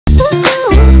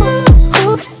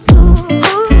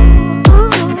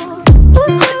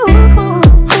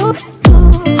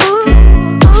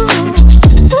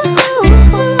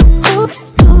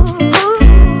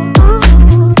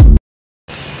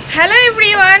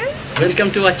everyone.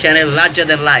 Welcome to our channel Larger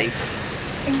Than Life.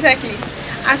 Exactly.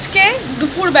 আজকে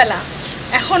দুপুর বেলা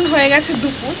এখন হয়ে গেছে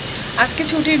দুপুর আজকে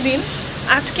ছুটির দিন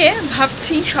আজকে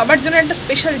ভাবছি সবার জন্য একটা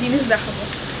স্পেশাল জিনিস দেখাবো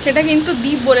সেটা কিন্তু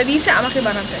দীপ বলে দিয়েছে আমাকে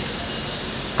বানাতে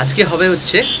আজকে হবে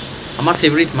হচ্ছে আমার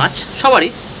ফেভারিট মাছ সবারই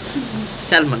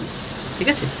স্যালমন ঠিক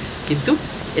আছে কিন্তু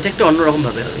এটা একটু অন্যরকম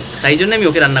ভাবে হবে তাই জন্য আমি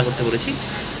ওকে রান্না করতে বলেছি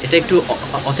এটা একটু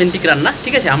অথেন্টিক রান্না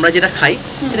ঠিক আছে আমরা যেটা খাই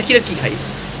সেটা কি খাই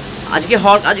আজকে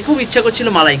খুব ইচ্ছা করছিল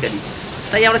মালাইকারি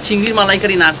তাই আমরা চিংড়ির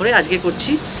মালাইকারি না করে আজকে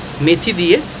করছি মেথি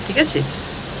দিয়ে ঠিক আছে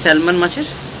স্যালমন মাছের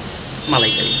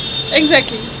মালাইকারি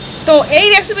এক্স্যাক্টলি তো এই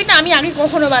রেসিপিটা আমি আগে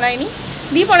কখনো বানাইনি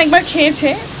দীপ অনেকবার খেয়েছে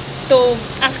তো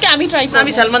আজকে আমি ট্রাই করব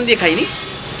আমি স্যালমন দিয়ে খাইনি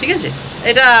ঠিক আছে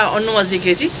এটা অন্য মাছ দিয়ে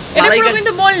খেয়েছি মালাইকারি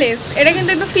কিন্তু বোনলেস এটা কিন্তু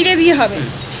একদম ফিলে দিয়ে হবে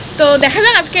তো দেখা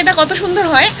যাক আজকে এটা কত সুন্দর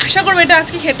হয় আশা করব এটা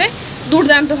আজকে খেতে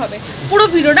দুর্দান্ত হবে পুরো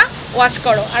ভিডিওটা ওয়াচ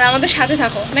করো আর আমাদের সাথে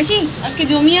থাকো নাকি আজকে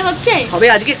জমিয়ে হচ্ছে হবে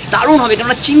আজকে দারুণ হবে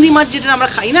কারণ চিংড়ি মাছ যেটা আমরা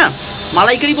খাই না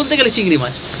মালাইকারি বলতে গেলে চিংড়ি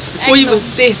মাছ কই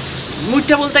বলতে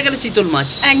মুঠা বলতে গেলে চিতল মাছ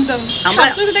একদম আমরা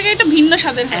সবকিছু থেকে একটা ভিন্ন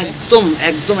স্বাদের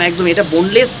একদম এটা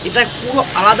বোনলেস এটা পুরো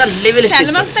আলাদা লেভেলের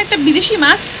স্যালমন মাছ তো একটা বিদেশি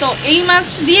মাছ তো এই মাছ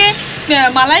দিয়ে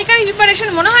মালাইকারি প্রিপারেশন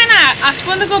মনে হয় না আজ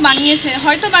পর্যন্ত কেউ বানিয়েছে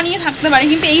হয়তো বানিয়ে থাকতে পারে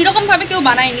কিন্তু এই রকম ভাবে কেউ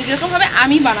বানায়নি যেরকম ভাবে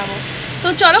আমি বানাবো তো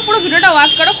চলো পুরো ভিডিওটা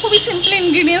ওয়াচ করো খুবই সিম্পল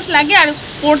ইনগ্রেডিয়েন্টস লাগে আর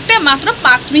করতে মাত্র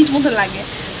 5 মিনিট মতো লাগে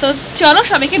তো চলো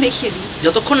সবাইকে দেখিয়ে দিই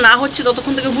যতক্ষণ না হচ্ছে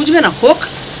ততক্ষণ থেকে বুঝবে না হোক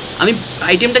আমি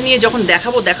আইটেমটা নিয়ে যখন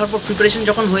দেখার পর প্রিপারেশন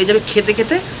যখন হয়ে যাবে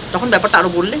খেতে তখন ব্যাপারটা আরো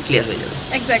বললে ক্লিয়ার হয়ে যাবে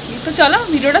এক্স্যাক্টলি তো চলো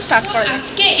ভিডিওটা স্টার্ট করা যাক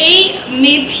আজকে এই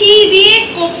মেথি দিয়ে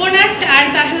কোকোনাট আর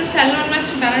তার সাথে স্যালমন মাছ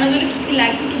বানানোর জন্য কি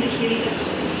লাগছে একটু দেখিয়ে দিই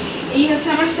এই হচ্ছে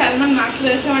আমার স্যালমন মাছ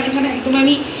রয়েছে আমার এখানে একদম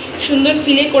আমি সুন্দর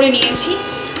ফিলে করে নিয়েছি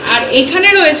আর এখানে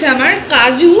রয়েছে আমার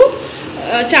কাজু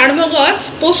চারমগজ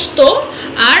পোস্ত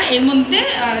আর এর মধ্যে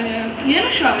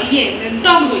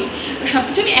টক দই সব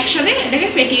কিছু আমি একসাথে এটাকে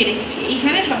ফেটিয়ে রেখেছি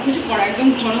এইখানে সব কিছু করা একদম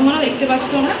ঘন ঘন দেখতে পাচ্ছ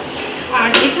তোমরা আর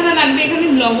এছাড়া লাগবে এখানে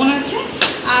লবণ আছে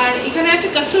আর এখানে আছে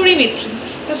কাসুরি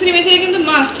মেথিটা কিন্তু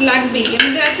মাস্ট লাগবেই এর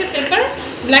মধ্যে আছে পেপার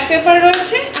ব্ল্যাক পেপার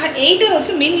রয়েছে আর এইটা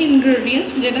হচ্ছে মেইন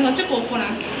ইনগ্রেডিয়েন্টস যেটা হচ্ছে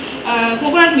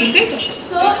কোকোনাট মিল্ক তাই তো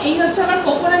সো এই হচ্ছে আমার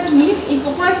কোকোনাট মিল্ক এই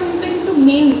কোকোনাট মিল্কটা কিন্তু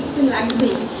মেইন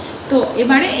লাগবেই তো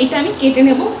এবারে এটা আমি কেটে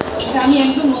নেব এটা আমি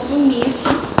একদম নতুন নিয়েছি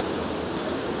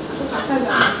তো কাটা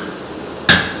যাবে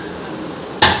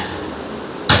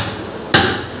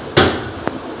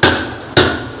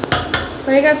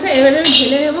হয়ে গেছে এবারে আমি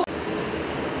ঢেলে নেব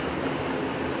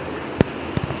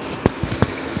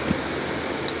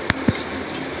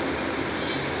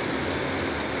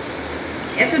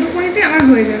এতটুকুনিতে আমার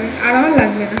হয়ে যাবে আর আমার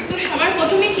লাগবে না তো সবার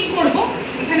প্রথমে কি করব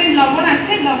এখানে লবণ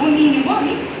আছে লবণ নিয়ে নেব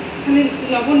আমি এখানে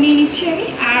লবণ নিয়ে নিচ্ছি আমি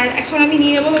আর এখন আমি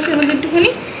নিয়ে নেবো হচ্ছে এর মধ্যে একটুখানি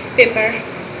পেপার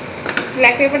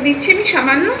ব্ল্যাক পেপার দিচ্ছি আমি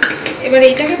সামান্য এবার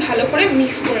এইটাকে ভালো করে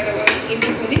মিক্স করে নেবো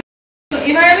এদিক ওদিক তো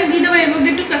এবার আমি দিয়ে দেবো এর মধ্যে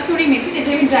একটু কাসুরি মেথি যেটা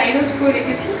আমি ড্রাই রোস্ট করে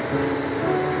রেখেছি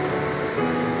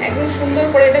একদম সুন্দর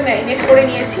করে এটা ম্যারিনেট করে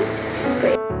নিয়েছি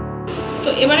তো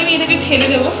এবার আমি এটাকে ছেড়ে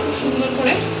দেবো খুব সুন্দর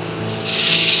করে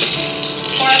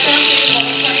কড়াটা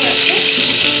গরম পানি আছে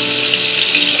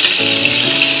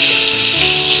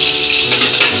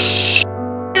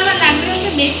আমার লাগবে হচ্ছে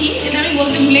মেথি এটা আমি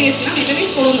বলতে ভুলে গেছিলাম এটা আমি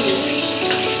ফোড়ন দেবো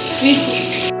মেথি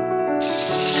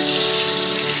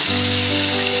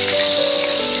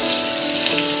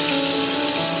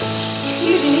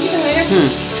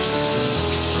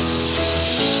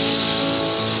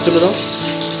চলো দাও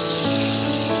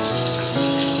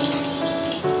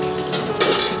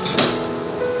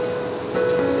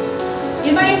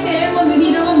এবার এই তেলের মধ্যে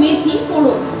দিয়ে দেবো মেথি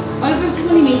ফোড়ন অল্প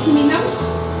একটুখানি মেথি নিলাম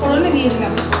ফোড়নে দিয়ে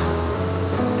দিলাম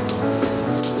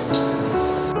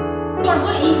করবো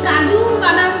এই কাজু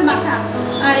বাদাম বাটা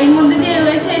আর এর মধ্যে দিয়ে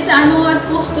রয়েছে চারমগজ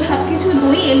পোস্ত সবকিছু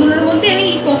দই এগুলোর মধ্যে আমি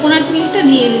এই কোকোনাট মিল্কটা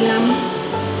দিয়ে দিলাম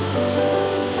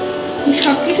এই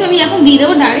সবকিছু আমি এখন দিয়ে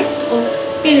দেবো ডাইরেক্ট ও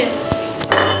পেরে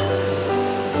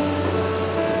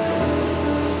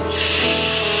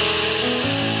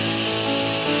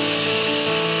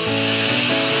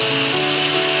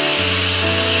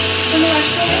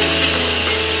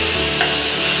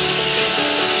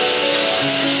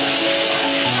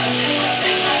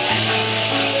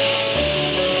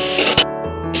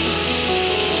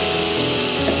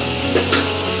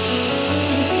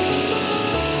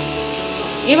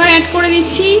এবার অ্যাড করে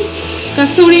দিচ্ছি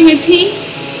কাসুরি মেথি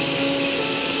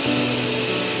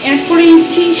অ্যাড করে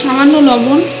দিচ্ছি সামান্য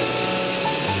লবণ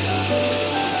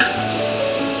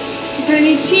এখানে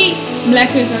দিচ্ছি ব্ল্যাক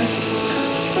পেপার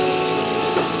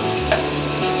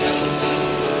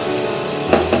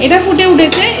এটা ফুটে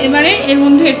উঠেছে এবারে এর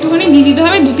মধ্যে একটুখানি দিয়ে দিতে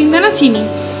হবে 2-3 দানা চিনি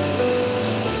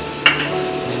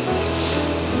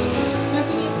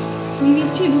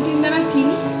দিচ্ছি 2-3 দানা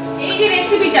চিনি। এই যে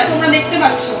রেসিপিটা তোমরা দেখতে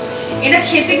পাচ্ছ, এটা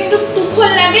খেতে কিন্তু তুখল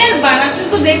লাগে আর বানাতে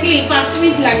তো দেখলেই 5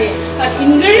 মিনিট লাগে। আর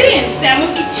ইনগ্রেডিয়েন্টস তেমন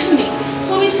কিছু নেই,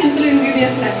 খুবই সিম্পল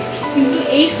ইনগ্রেডিয়েন্টস লাগে। কিন্তু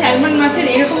এই স্যালমন মাছের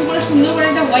এরকম করে সুন্দর করে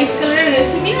একটা হোয়াইট কালারের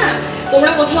রেসিপি না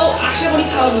তোমরা কোথাও আশা করি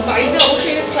খাওয়ানো, বাড়িতে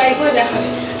অবশ্যই এটা ট্রাই করে দেখাবে।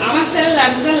 আমার চ্যানেল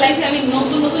লার্জার লাইফে আমি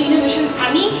নতুন নতুন ইনোভেশন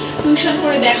আনি, ফিউশন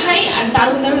করে দেখাই আর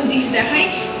দারুণ দারুণ ডিশ দেখাই,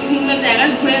 বিভিন্ন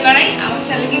জায়গায় ঘুরে বেড়াই। আমার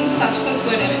চ্যানেল কিন্তু সাবস্ক্রাইব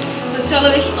করে নেবে। তো চলো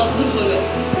দেখি কতদিন হলো।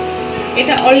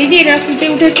 এটা অলরেডি এটা ফুটে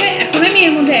উঠেছে, এখন আমি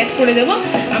এর মধ্যে অ্যাড করে দেবো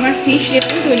আমার ফিশ যেটা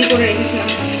আমি তৈরি করে রেখেছিলাম।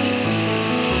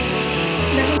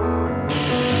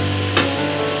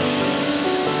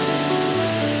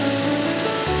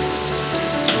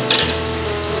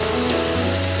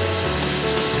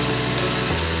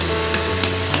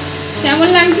 কেমন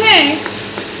লাগছে?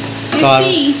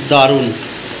 দারুণ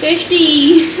টেস্টি,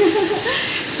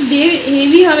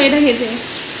 হেভি হবে এটা খেতে।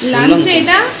 লাঞ্চে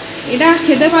এটা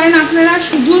খেতে পারেন আপনারা,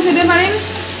 শুধুও খেতে পারেন,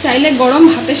 চাইলে গরম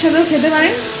ভাতের সাথেও খেতে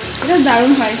পারেন। এটা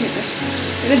দারুণ হয় খেতে।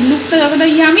 এটা লুকটা যতটা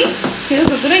ইয়ামি, খেতে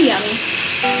ততটা yummy.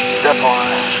 Step 1,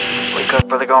 wake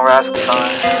up early, gonna rise with the sun.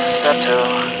 Step 2,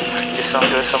 get some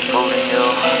good, some food in you.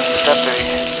 Step 3,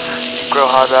 grow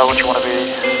hard about what you wanna be.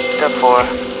 Step 4,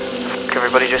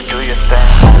 everybody just do your thing.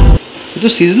 এটা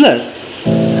sizzler.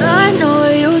 I know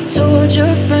you told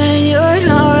your friend you're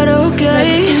not okay.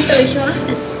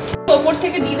 ওপর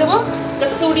থেকে দিয়ে দেবো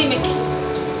কসুরি মেথি।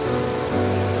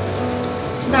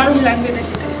 দারুণ লাগবে এটা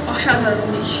খেতে, অসাধারণ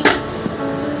ডিশ।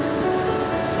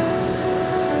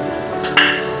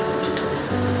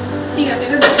 ঠিক আছে,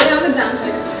 এটা দেখে আমাদের ডান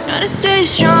হয়ে গেছে। Gotta stay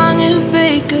strong and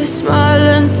fake a smile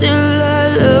until I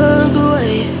look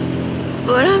away.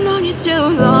 But I've known you too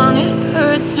long, it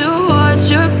hurts to watch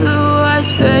your blue eyes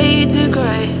fade to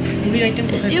gray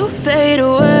as you fade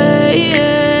away.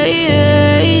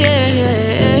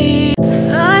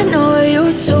 I know you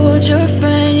told your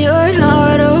friend you're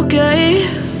not okay,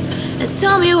 and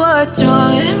tell me what's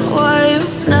wrong and why you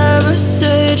never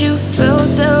said you felt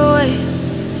that way.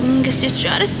 Guess you're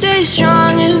trying to stay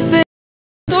strong and fake.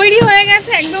 তৈরি হয়ে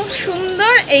গেছে একদম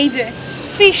সুন্দর এই যে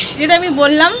fish, যেটা আমি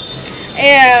বললাম।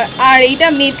 আর এইটা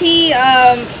মেথি,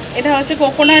 এটা হচ্ছে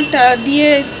কোকোনাট দিয়ে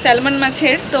স্যালমন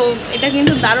মাছের। তো এটা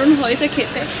কিন্তু দারুণ হয়েছে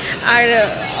খেতে, আর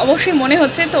অবশ্যই মনে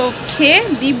হচ্ছে। তো খেয়ে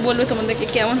দীপ বলবে তোমাদেরকে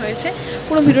কেমন হয়েছে,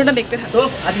 পুরো ভিডিওটা দেখতে থাকো। তো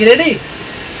আজকে রেডি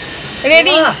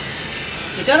রেডি।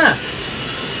 এটা না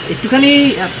একটুখানি,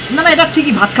 না এটা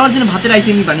ঠিকই ভাত খাওয়ার জন্য ভাতের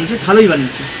আইটেমই বানিয়েছে, ভালোই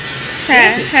বানিয়েছে।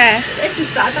 হ্যাঁ হ্যাঁ, একটু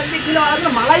স্টার্টার দিয়েছিল, আর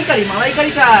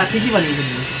মালাইকারিটা ঠিকই বানিয়েছে।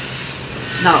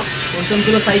 নাও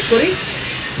কোনগুলো সাইড করি,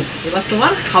 এবার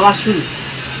তোমার খাওয়া শুরু।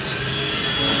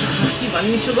 কি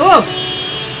বানিয়েছো গো?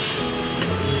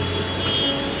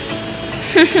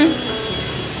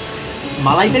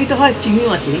 মালাইকারি তো হয় চিংড়ি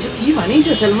মাছ, এইসব কি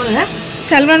বানিয়েছো? স্যালমন? হ্যাঁ,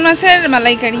 স্যালমন মাছের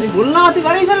মালাইকারি। বললাম তুই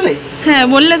বানিয়ে ফেললে। হ্যাঁ,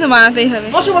 বললে তো বানাতেই হবে।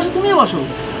 বসো বসো, তুমিও বসো।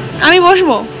 আমি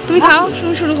বসবো, তুমি খাও,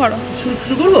 তুমি শুরু করো।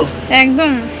 শুরু করবো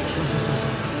একদম।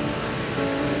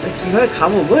 কিভাবে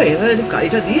খাবো গো এভাবে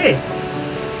কারিটা দিয়ে?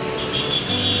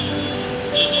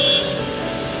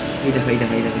 এই দেখো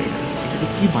এটা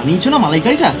কি বানিয়েছো না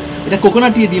মালাইকারিটা? এটা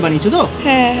কোকোনাট দিয়ে বানিয়েছো তো?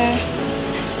 হ্যাঁ হ্যাঁ,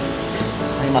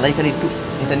 আমি মালাইকারি একটু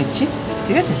এটা নিচ্ছি,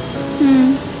 ঠিক আছে?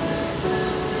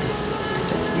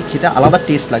 খেতে আলাদা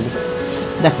টেস্ট লাগবে।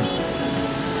 দেখো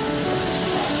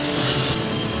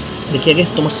দেখি আগে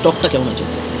তোমার স্টকটা কেমন আছে।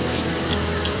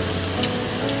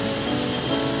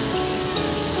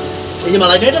 এই যে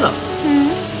মালাইকারিটা না,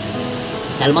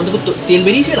 স্যালমন থেকে তেল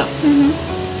বেরিয়েছে না,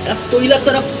 এটা তৈলাক্ত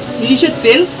ইলিশের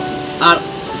তেল আর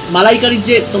মালাইকারির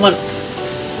যে তোমার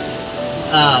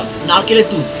নারকেলের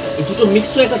দুধ, এই দুটো মিক্স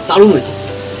হয়ে একটা দারুণ হয়েছে।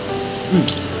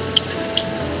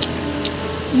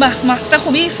 বাহ, মাছটা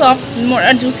খুবই সফট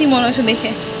আর জুসি মনে হচ্ছে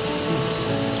দেখে।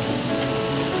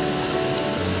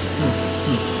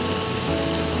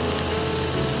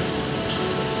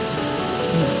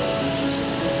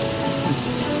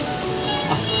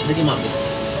 দেখি মাগো,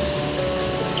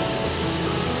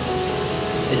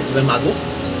 এবার মাগো,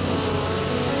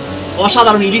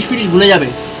 অসাধারণ। ইলিশ ফিলিশ ভুলে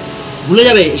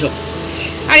যাবে এসব।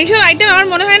 আর এইসব আইটেম আমার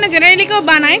মনে হয় না জেনারেলি কেউ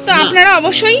বানায়। তো আপনারা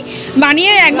অবশ্যই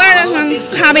বানিয়ে একবার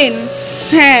খাবেন।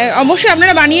 হ্যাঁ, অবশ্যই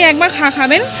আপনারা বানিয়ে একবার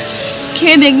খাবেন,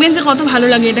 খেয়ে দেখবেন যে কত ভালো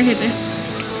লাগে এটা খেতে।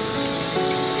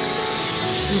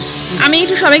 আমি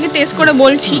একটু সবাইকে টেস্ট করে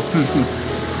বলছি।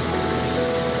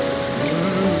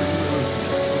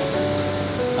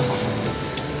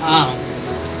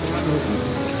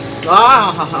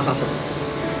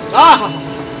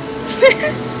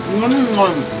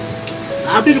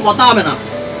 আর কিছু কথা হবে না,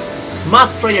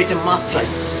 must try item, must try,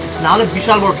 না হলে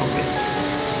বিশাল বড় ঠকবে।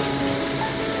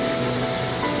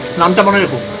 নামটা মনে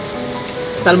রেখো,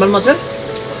 স্যালমন মাছের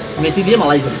মেথি দিয়ে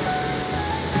মালাইকারি।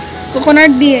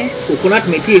 কোকোনাট দিয়ে কোকোনাট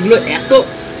মেথি এগুলো এত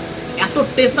এত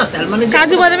টেস্ট না স্যালমনের।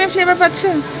 কাজু বাদামের ফ্লেভার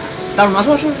পাচ্ছেন? তার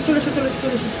মাশো চলে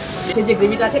এই যে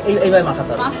গ্রেভিটা আছে এইভাবে মাখাতে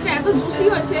হবে। মাছটা এত জুসি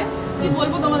হয়েছে কি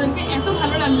বলবো তোমাদেরকে, এত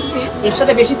ভালো লাগছে খেয়ে। এর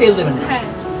সাথে বেশি তেল দেবেন না। হ্যাঁ,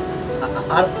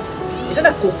 আর এটা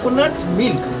না কোকোনাট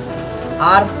মিল্ক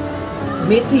আর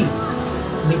মেথি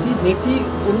মেথি মেথি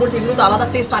গোলমরিচ এগুলো তো আলাদা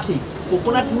টেস্ট আছে।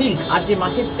 কোকোনাট মিল্ক আর যে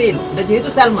মাছের তেল, এটা যেহেতু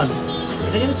স্যালমন,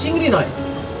 এটা কিন্তু চিংড়ি নয়,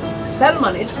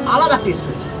 স্যালমন, এটা আলাদা টেস্ট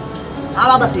হয়েছে,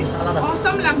 আলাদা টেস্ট, আলাদা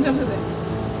অসাম লাগছে খেতে।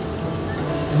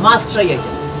 Must try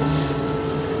item.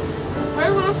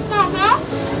 আপনারা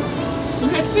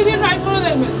ভেটকি দিয়ে ট্রাই করে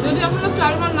দেখবেন যদি আপনারা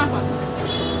স্যালমন না পান।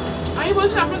 আমি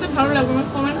বলছি আপনাদের ভালো লাগবে, আমার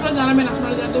কমেন্ট করে জানাবেন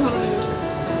আপনারা যত ভালো লেগেছে।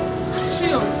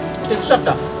 শিওর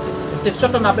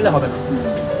টেক্সচারটা না পেলে হবে না।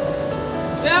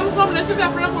 এরকম সব রেসিপি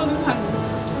আপনারা কোনদিন খান,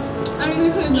 আমি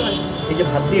লিখে দিতে পারি। এই যে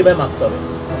ভাত দিয়ে এবার মাখতে হবে,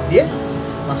 ভাত দিয়ে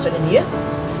মাছটাকে নিয়ে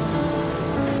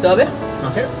দিতে হবে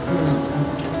মাছের।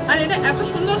 আর এটা এত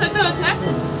সুন্দর খেতে হয়েছে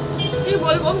কি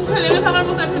বলবো, মুখে লেগে থাকার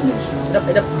মতো একটা জিনিস।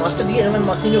 এটা মাছটা দিয়ে এরকম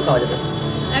মাখিয়েও খাওয়া যাবে।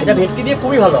 এটা ভেটকি দিয়ে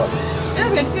খুবই ভালো হবে। এটা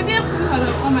ভেটকি দিয়ে খুবই ভালো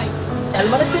হবে। ও মাই গড,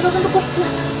 স্যালমনের তেলও কিন্তু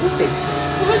খুব টেস্ট,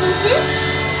 খুবই জুসি।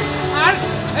 আর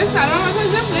এই সালমন মাছের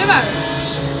যে ফ্লেভার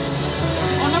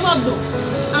অনবদ্য।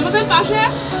 আমাদের পাশে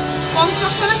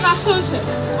কনস্ট্রাকশনের কাজ চলছে,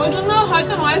 ওই জন্য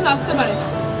হয়তো নয়েজ আসতে পারে।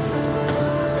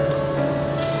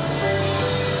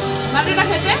 বাটিটা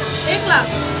খেতে এ ক্লাস।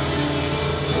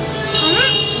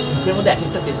 এর মধ্যে এক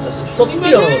একটা টেস্ট আছে, সত্যি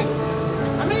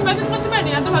আমি ইমাজিন করতে পারি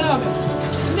এত ভালো হবে,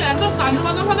 কিন্তু এত কাজু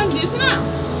বাদাম দিয়েছি না,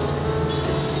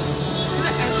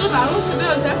 এত দারুণ খেতে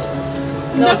হয়েছে।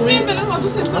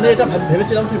 আমি এটা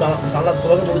ভেবেছিলাম তুই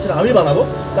তোমাকে বলেছিলাম আমি বানাবো,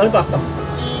 তা আমি পারতাম।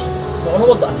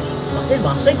 অনবদ্য মাছের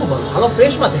মাছটাই খুব ভালো, ভালো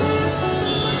ফ্রেশ মাছ,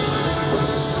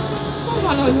 খুব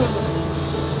ভালো হয়েছে।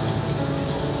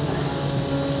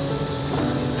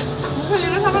 মুখে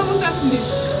লেগে থাকার মতো একটা ডিশ।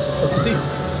 সত্যি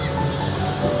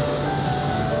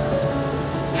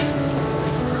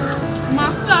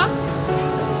মাছটা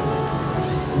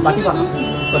বাটি ফাঁকা,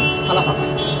 সরি থালা ফাঁকা,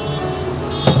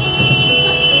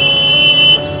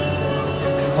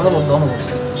 অনবদ্য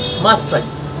মাস্ট ট্রাই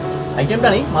আইটেমটা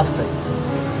নেই, মাস্ট ট্রাই।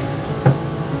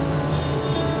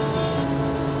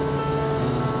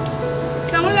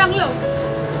 কেমন লাগলো?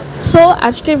 সো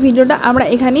আজকের ভিডিওটা আমরা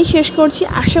এখানেই শেষ করছি।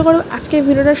 আশা করব আজকের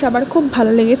ভিডিওটা সবার খুব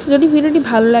ভালো লেগেছে। যদি ভিডিওটি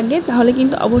ভালো লাগে তাহলে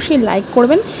কিন্তু অবশ্যই লাইক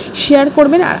করবেন, শেয়ার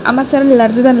করবেন, আর আমার channel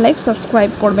larger than life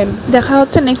subscribe করবেন। দেখা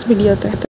হচ্ছে নেক্সট ভিডিওতে।